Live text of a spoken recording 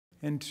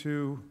and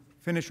to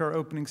finish our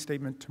opening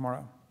statement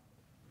tomorrow.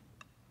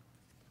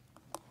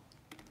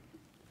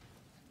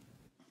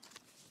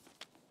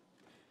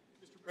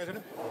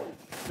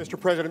 Mr.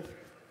 President.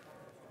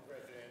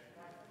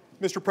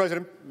 Mr.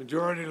 President.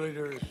 Majority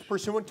Leader.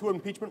 Pursuant to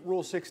Impeachment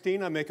Rule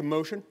 16, I make a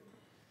motion.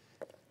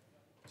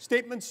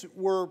 Statements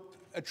were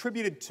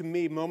attributed to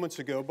me moments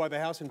ago by the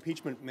House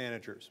impeachment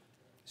managers.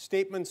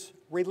 Statements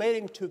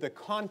relating to the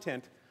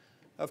content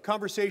of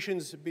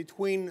conversations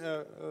between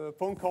a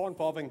phone call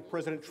involving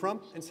President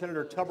Trump and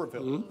Senator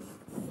Tuberville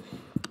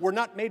were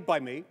not made by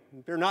me.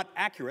 They're not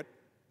accurate,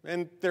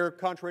 and they're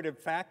contrary to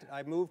fact.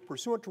 I move,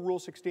 pursuant to Rule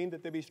 16,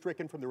 that they be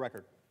stricken from the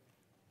record.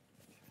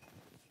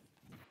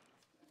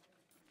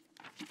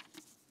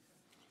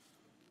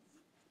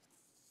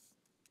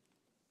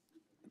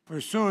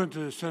 Pursuant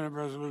to Senate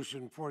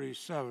Resolution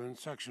 47,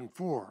 Section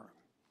 4,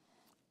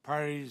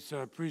 parties'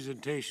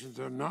 presentations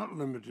are not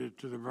limited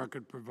to the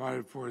record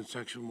provided for in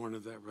Section 1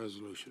 of that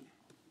resolution.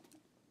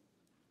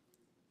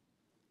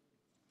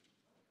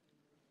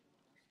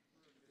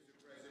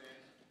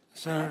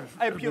 Senator,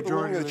 I appeal the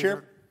ruling of the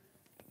chair.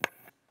 I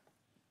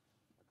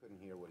couldn't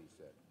hear what he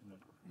said.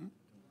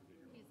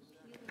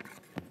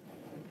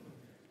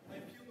 I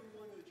appeal the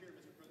ruling of the chair,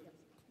 Mr. President.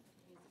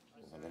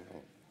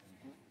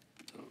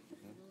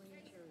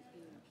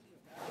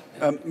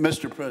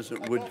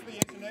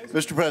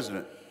 Mr.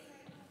 President,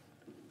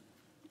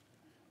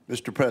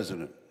 Mr.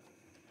 President,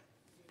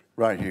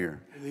 right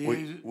here.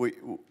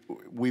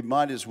 We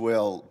might as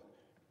well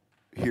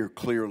hear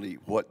clearly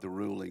what the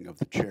ruling of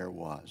the chair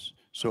was.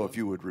 So if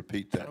you would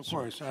repeat that. Of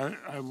course,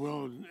 I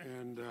will.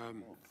 And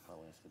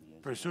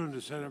pursuant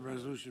to Senate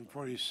Resolution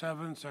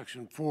 47,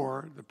 Section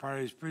 4, the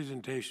parties'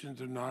 presentations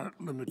are not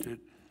limited.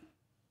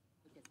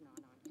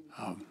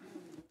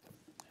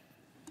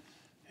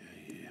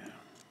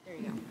 There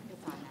you go.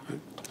 It's on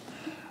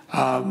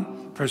now.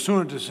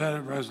 Pursuant to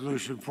Senate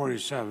Resolution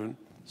 47,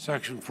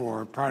 Section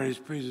 4, parties'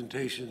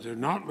 presentations are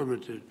not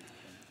limited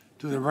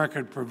to the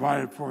record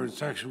provided for in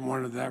Section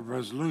 1 of that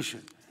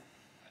resolution.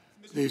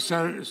 The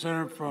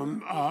senator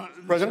from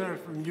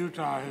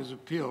Utah has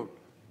appealed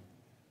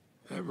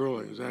that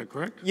ruling. Is that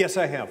correct? Yes,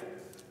 I have.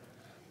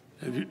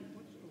 Have you?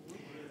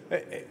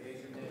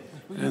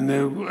 And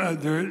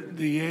the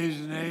yeas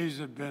and nays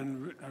have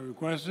been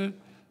requested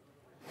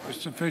for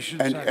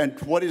sufficient. And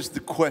what is the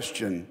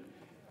question?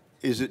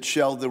 Is it,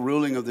 shall the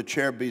ruling of the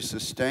chair be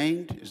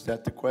sustained? Is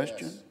that the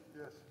question?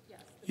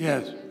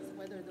 Yes. It is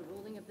whether the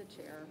ruling of the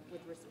chair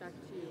with respect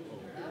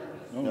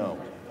to No.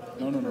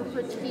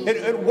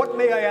 And what,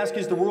 may I ask,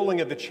 is the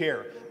ruling of the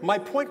chair? My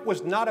point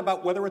was not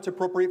about whether it's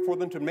appropriate for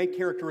them to make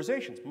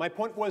characterizations. My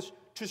point was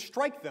to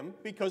strike them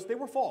because they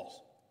were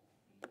false.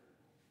 The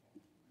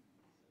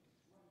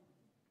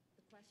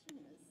question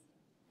is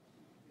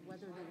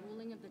whether the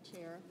ruling of the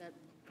chair that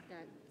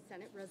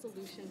Senate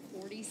Resolution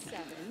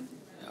 47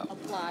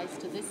 applies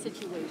to this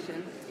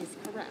situation is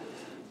correct.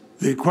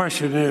 The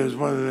question is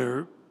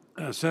whether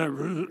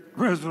Senate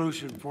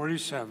Resolution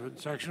 47,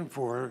 Section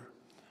 4,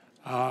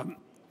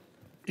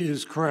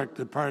 is correct.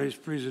 The parties'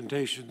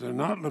 presentations are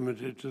not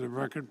limited to the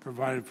record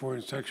provided for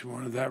in Section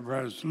 1 of that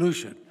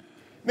resolution.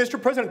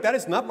 Mr. President, that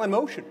is not my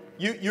motion.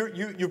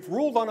 You've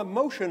ruled on a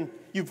motion.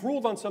 You've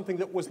ruled on something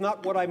that was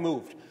not what I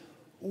moved.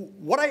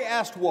 What I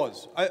asked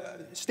was,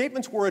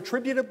 statements were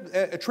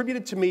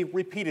attributed to me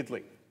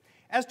repeatedly,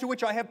 as to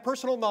which I have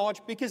personal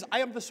knowledge because I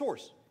am the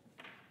source.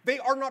 They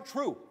are not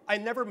true. I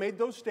never made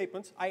those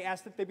statements. I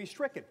asked that they be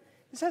stricken.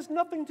 This has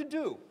nothing to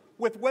do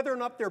with whether or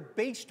not they're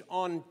based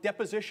on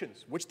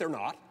depositions, which they're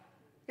not.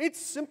 It's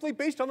simply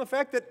based on the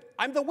fact that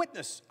I'm the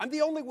witness. I'm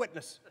the only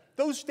witness.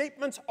 Those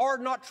statements are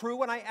not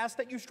true, and I ask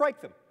that you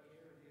strike them.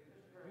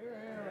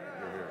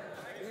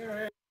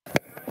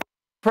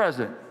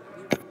 President.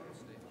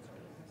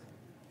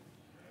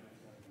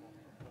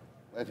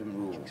 Let him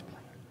rule.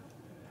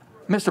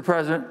 Mr.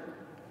 President.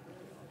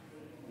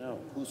 No,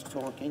 who's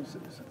talking?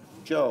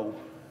 Joe.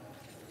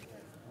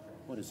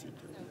 What is he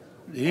doing?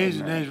 The yeas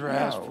and nays were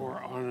asked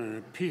for on an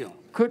appeal.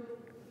 Could,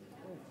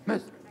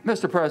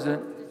 Mr.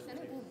 President. The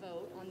Senate will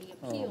vote on the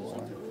appeal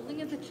of the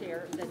ruling of the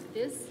chair that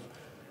this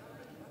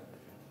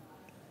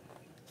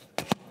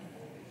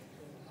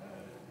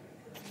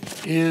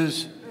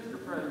is.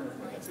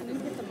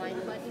 hit the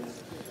mic button.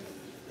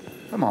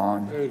 Come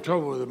on. I'm in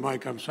trouble with the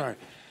mic. I'm sorry.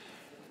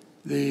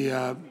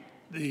 The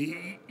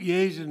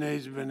yeas and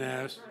nays have been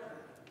asked.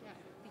 Yeah,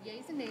 the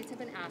yeas and nays have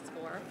been asked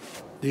for.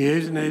 The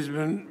yeas and nays have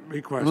been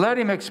requested. Let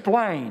him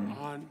explain.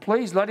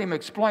 Please let him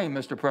explain,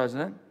 Mr.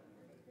 President.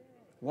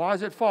 Why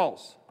is it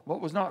false? What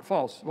was not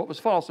false? What was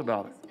false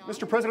about it?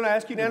 Mr. President, I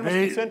ask unanimous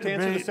consent to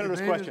answer the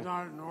senator's question. Debate is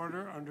not in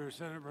order under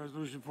Senate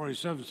Resolution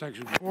 47,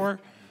 Section 4.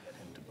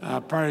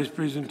 Parties'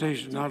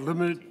 presentation not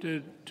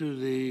limited to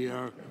the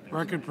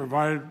record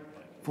provided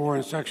for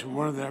in Section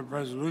 1 of that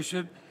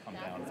resolution.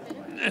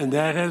 And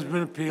that has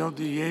been appealed.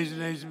 The yeas and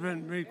nays have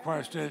been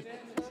requested.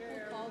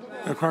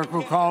 The clerk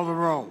will call the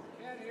roll.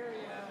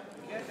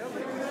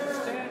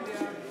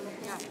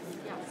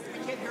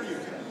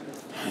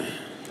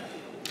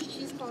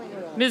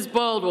 Ms.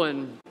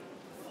 Baldwin,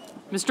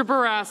 Mr.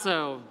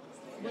 Barrasso,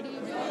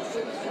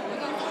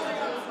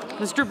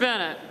 Mr.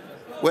 Bennett.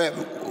 Well,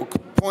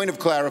 point of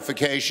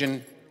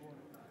clarification.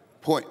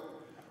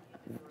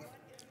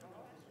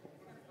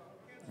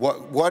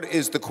 What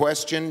is the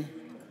question?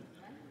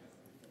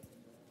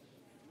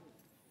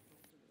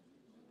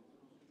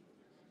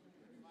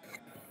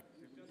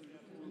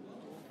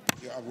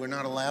 Yeah, we're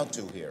not allowed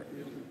to here.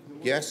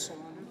 Yes?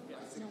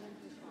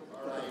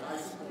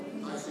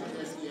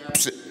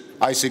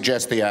 I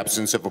suggest the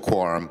absence of a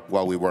quorum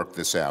while we work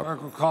this out.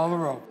 Clerk will call the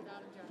roll.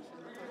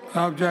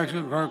 No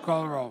objection. Clerk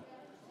call the roll.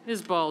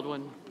 Ms.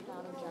 Baldwin.